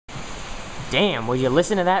Damn, will you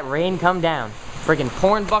listen to that rain come down? Friggin'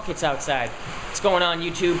 pouring buckets outside. What's going on,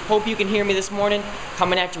 YouTube? Hope you can hear me this morning.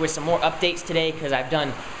 Coming at you with some more updates today because I've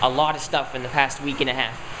done a lot of stuff in the past week and a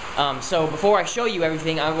half. So before I show you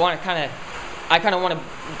everything, I kind of want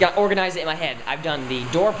to organize it in my head. I've done the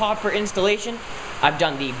door popper installation. I've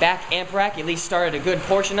done the back amp rack, at least started a good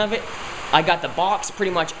portion of it. I got the box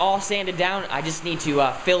pretty much all sanded down. I just need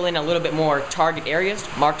to fill in a little bit more target areas,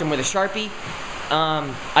 marked them with a Sharpie.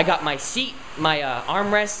 I got my seat, my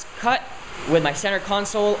armrest cut with my center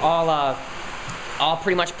console all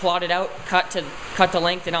pretty much plotted out, cut to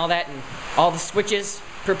length and all that, and all the switches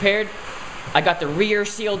prepared. I got the rear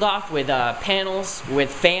sealed off with panels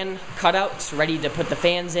with fan cutouts ready to put the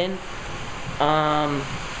fans in.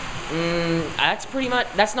 That's pretty much,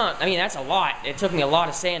 that's a lot. It took me a lot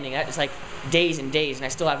of sanding. It's like days and days, and I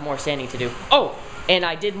still have more sanding to do. Oh, and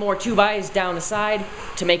I did more 2x down the side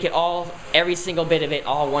to make it every single bit of it,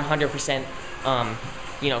 all 100%,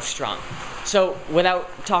 strong. So,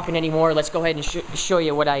 without talking anymore, let's go ahead and show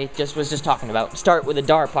you what I was just talking about. Start with the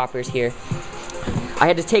door poppers here. I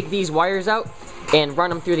had to take these wires out and run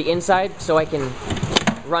them through the inside so I can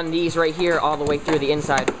run these right here all the way through the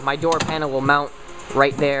inside. My door panel will mount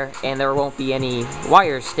right there, and there won't be any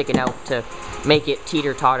wires sticking out to make it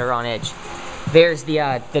teeter-totter on edge. There's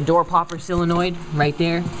the door popper solenoid right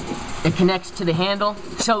there. It connects to the handle.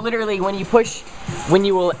 So literally, when you push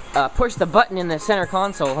the button in the center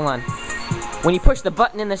console, hold on. When you push the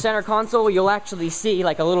button in the center console, you'll actually see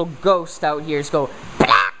like a little ghost out here. Just go.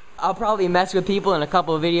 I'll probably mess with people in a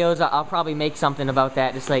couple of videos. I'll probably make something about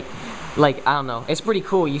that. It's like I don't know. It's pretty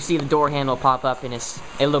cool. You see the door handle pop up, and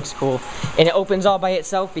it looks cool. And it opens all by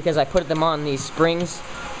itself because I put them on these springs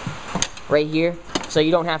right here. So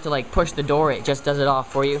you don't have to like push the door. It just does it all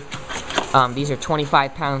for you. These are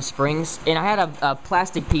 25-pound springs, and I had a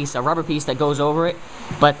plastic piece, a rubber piece that goes over it,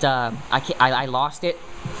 but I lost it.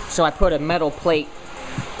 So I put a metal plate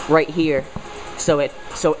right here. So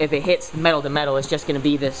if it hits metal to metal, it's just going to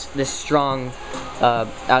be this strong, I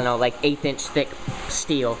don't know, like 1/8-inch thick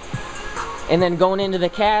steel. And then going into the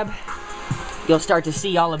cab, you'll start to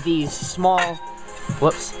see all of these small,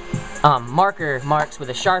 marks with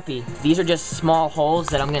a Sharpie. These are just small holes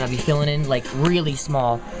that I'm going to be filling in, like really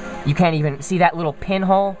small. You can't even see that little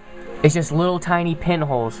pinhole. It's just little tiny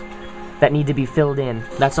pinholes that need to be filled in.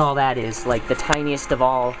 That's all that is, like the tiniest of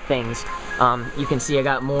all things. You can see I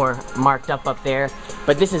got more marked up there,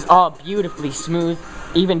 but this is all beautifully smooth.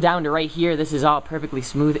 Even down to right here, this is all perfectly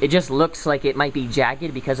smooth. It just looks like it might be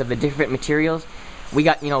jagged because of the different materials. We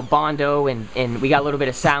got, Bondo, and we got a little bit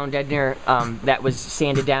of sound deadener that was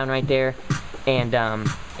sanded down right there, and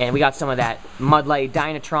we got some of that Mudlight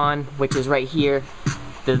Dynatron, which is right here,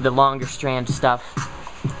 the longer strand stuff.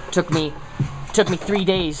 Took me 3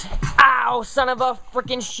 days. Ow, son of a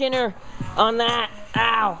freaking shinner on that.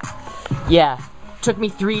 Ow. Yeah, took me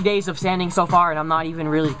 3 days of sanding so far, and I'm not even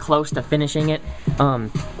really close to finishing it.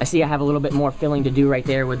 I see I have a little bit more filling to do right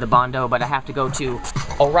there with the Bondo, but I have to go to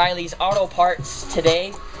O'Reilly's Auto Parts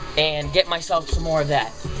today and get myself some more of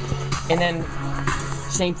that. And then,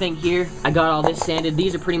 same thing here. I got all this sanded.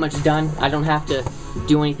 These are pretty much done. I don't have to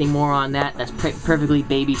do anything more on that. That's perfectly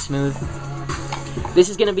baby smooth. This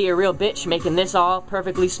is going to be a real bitch, making this all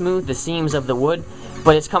perfectly smooth, the seams of the wood,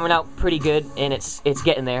 but it's coming out pretty good, and it's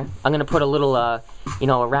getting there. I'm going to put a little, a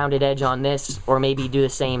rounded edge on this, or maybe do the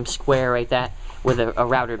same square right that with a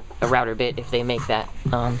router bit if they make that.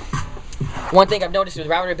 One thing I've noticed with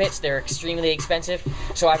router bits, they're extremely expensive,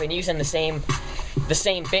 so I've been using the same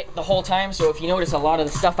bit the whole time. So if you notice, a lot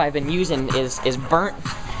of the stuff I've been using is burnt.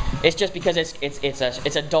 It's just because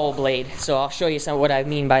it's a dull blade. So I'll show you some of what I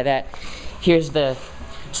mean by that. Here's the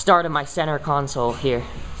start of my center console here.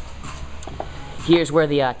 Here's where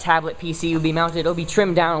the tablet PC will be mounted. It'll be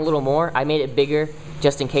trimmed down a little more. I made it bigger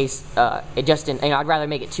just in case I'd rather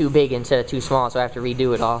make it too big instead of too small, so I have to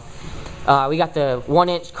redo it all. We got the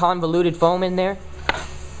 1-inch convoluted foam in there.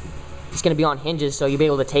 It's going to be on hinges, so you'll be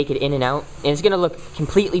able to take it in and out. And it's going to look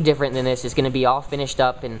completely different than this. It's going to be all finished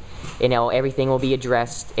up, and everything will be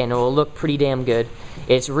addressed, and it will look pretty damn good.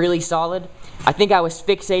 It's really solid. I think I was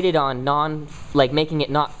fixated on making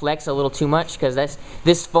it not flex a little too much, because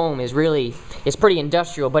this foam is it's pretty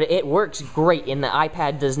industrial, but it works great, and the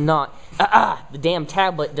iPad does not, the damn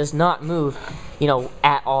tablet does not move,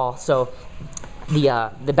 at all. So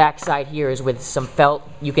the back side here is with some felt.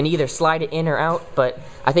 You can either slide it in or out, but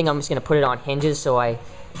I think I'm just gonna put it on hinges so I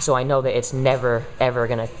know that it's never ever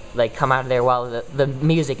gonna come out of there while the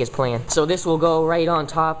music is playing. So this will go right on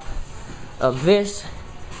top of this,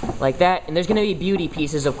 like that, and there's gonna be beauty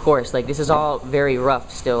pieces, of course. Like, this is all very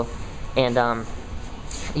rough still, and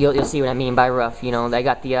you'll see what I mean by rough. I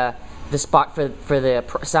got the the spot for the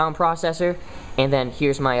sound processor, and then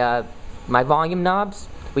here's my my volume knobs.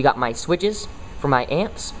 We got my switches for my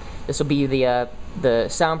amps. This will be the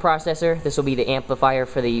sound processor. This will be the amplifier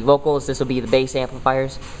for the vocals. This will be the bass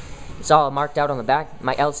amplifiers. It's all marked out on the back.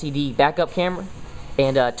 My LCD backup camera,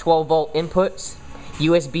 and 12-volt inputs,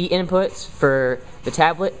 USB inputs for the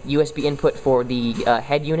tablet, USB input for the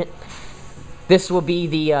head unit. This will be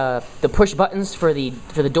the push buttons for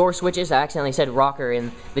the door switches. I accidentally said rocker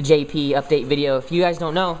in the JP update video. If you guys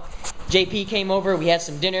don't know, JP came over. We had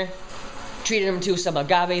some dinner. Treated him to some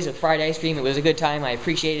agaves with fried ice cream. It was a good time. I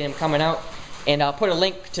appreciated him coming out. And I'll put a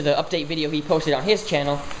link to the update video he posted on his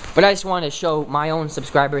channel. But I just want to show my own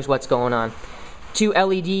subscribers what's going on. Two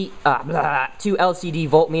LCD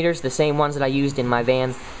voltmeters, the same ones that I used in my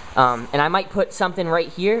van. And I might put something right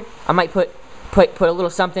here. I might put a little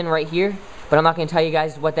something right here, but I'm not going to tell you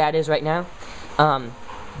guys what that is right now.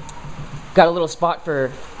 Got a little spot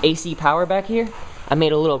for AC power back here. I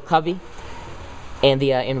made a little cubby, and the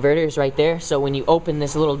inverter is right there. So when you open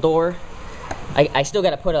this little door, I still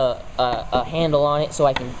got to put a handle on it so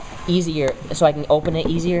I can open it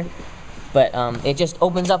easier. But it just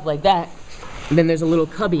opens up like that. And then there's a little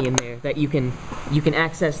cubby in there that you can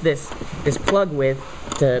access this plug with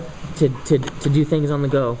to do things on the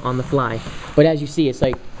go, on the fly. But as you see, it's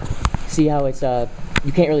like, see how it's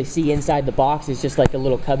you can't really see inside the box. It's just like a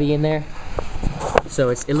little cubby in there. So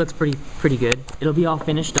it looks pretty good. It'll be all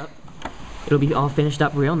finished up. It'll be all finished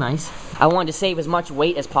up real nice. I wanted to save as much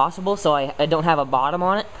weight as possible, so I don't have a bottom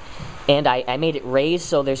on it. And I made it raised,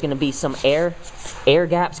 so there's going to be some air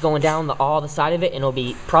gaps going down all the side of it, and it'll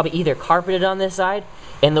be probably either carpeted on this side,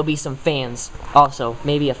 and there'll be some fans also.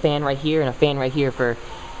 Maybe a fan right here and a fan right here for,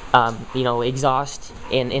 you know, exhaust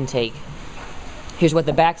and intake. Here's what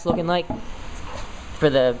the back's looking like.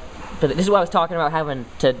 This is what I was talking about, having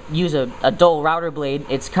to use a dull router blade.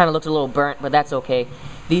 It's kind of looks a little burnt, but that's okay.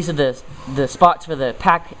 These are the spots for the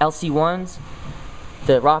pack LC1s,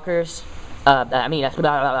 the rockers.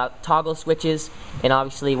 Toggle switches, and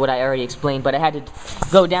obviously what I already explained, but I had to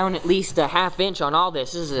go down at least a ½ inch on all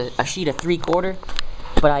this. This is a sheet of 3/4,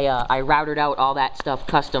 but I routed out all that stuff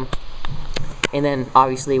custom, and then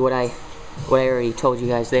obviously what I already told you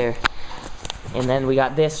guys there. And then we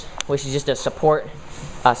got this, which is just a support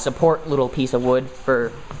little piece of wood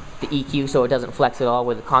for the EQ, so it doesn't flex at all,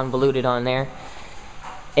 with it convoluted on there.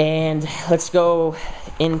 And let's go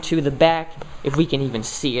into the back, if we can even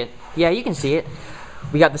see it. Yeah, you can see it.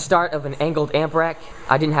 We got the start of an angled amp rack.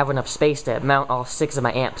 I didn't have enough space to mount all 6 of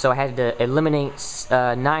my amps, so I had to eliminate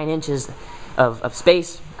 9 inches of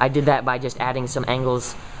space. I did that by just adding some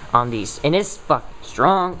angles on these. And it's fucking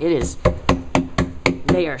strong. It is.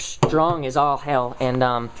 They are strong as all hell. And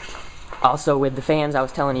also with the fans I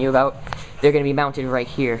was telling you about, they're going to be mounted right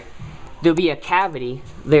here. There'll be a cavity.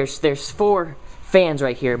 There's 4 fans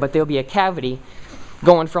right here, but there'll be a cavity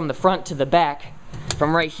going from the front to the back.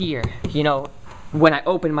 From right here, you know, when I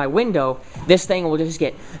open my window, this thing will just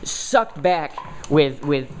get sucked back with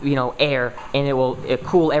you know, air, and it'll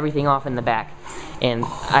cool everything off in the back. And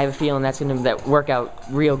I have a feeling that's gonna work out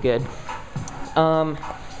real good.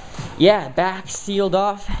 Yeah, back sealed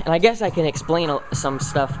off, and I guess I can explain some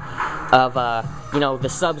stuff of you know, the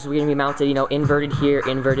subs we're gonna be mounted. You know, inverted here,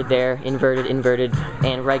 inverted there, inverted,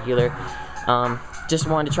 and regular. Just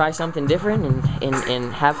wanted to try something different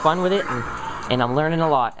and have fun with it. And I'm learning a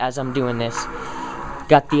lot as I'm doing this.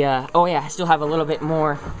 Got the, oh yeah, I still have a little bit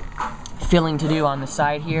more filling to do on the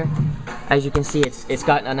side here. As you can see, it's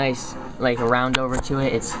got a nice, like, a round over to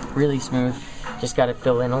it. It's really smooth. Just got to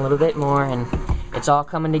fill in a little bit more, and it's all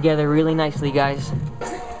coming together really nicely, guys.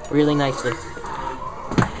 Really nicely.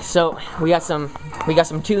 So we got some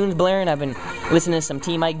tunes blaring. I've been listening to some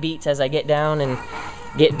T-Mic beats as I get down and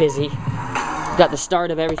get busy. Got the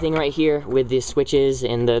start of everything right here with the switches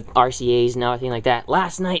and the RCAs and everything like that.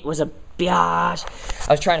 Last night was a biatch.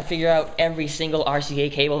 I was trying to figure out every single RCA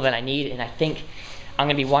cable that I need, and I think I'm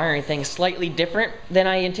going to be wiring things slightly different than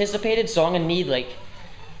I anticipated, so I'm going to need like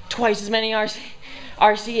twice as many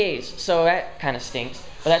RCAs, so that kind of stinks.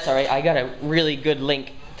 But that's alright. I got a really good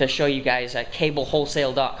link to show you guys at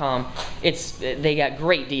cablewholesale.com. They got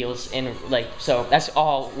great deals, and like, so that's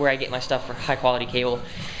all where I get my stuff for high quality cable.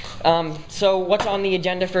 So what's on the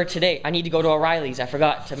agenda for today? I need to go to O'Reilly's. I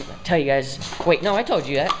forgot to tell you guys. Wait, no, I told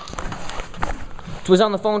you that. Was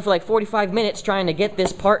on the phone for like 45 minutes trying to get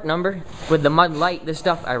this part number with the mud light. This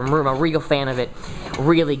stuff, I'm a real fan of it.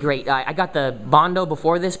 Really great. I got the Bondo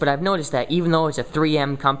before this, but I've noticed that even though it's a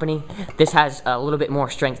 3M company, this has a little bit more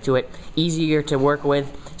strength to it. Easier to work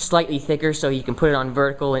with, slightly thicker, so you can put it on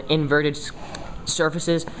vertical and inverted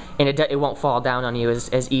surfaces, and it won't fall down on you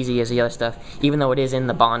as easy as the other stuff, even though it is in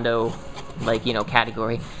the Bondo, like, you know,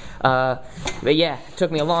 category. But yeah, it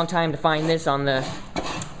took me a long time to find this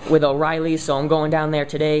with O'Reilly's, so I'm going down there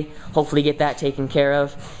today, hopefully get that taken care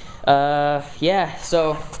of. Yeah,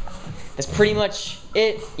 so that's pretty much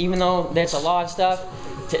it, even though that's a lot of stuff.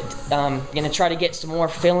 Gonna try to get some more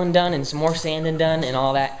filling done and some more sanding done and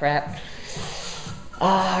all that crap.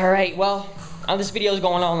 Alright, well, this video is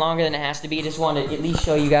going on longer than it has to be. Just wanted to at least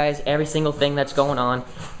show you guys every single thing that's going on.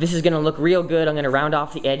 This is gonna look real good. I'm gonna round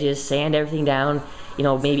off the edges, sand everything down, you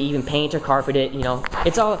know, maybe even paint or carpet it, you know.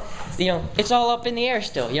 It's all, you know, it's all up in the air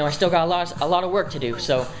still. You know, I still got a lot of work to do.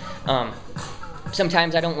 So,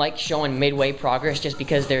 sometimes I don't like showing midway progress just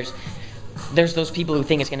because there's those people who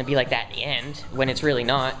think it's gonna be like that at the end when it's really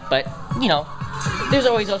not. But, you know, there's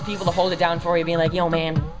always those people to hold it down for you, being like, yo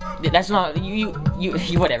man, that's not, you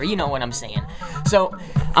whatever, you know what I'm saying. So,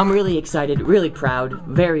 I'm really excited, really proud,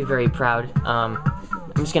 very, very proud. I'm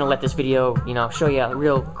just gonna let this video, you know, show you a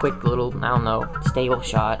real quick little, I don't know, stable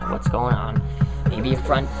shot of what's going on. Maybe a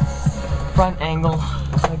front angle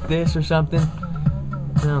like this or something.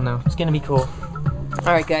 I don't know, it's gonna be cool.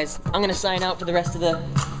 Alright guys, I'm gonna sign out for the rest of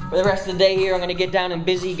the day here. I'm gonna get down and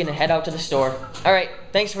busy, gonna head out to the store. Alright,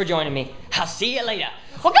 thanks for joining me. I'll see you later.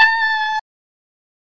 Okay?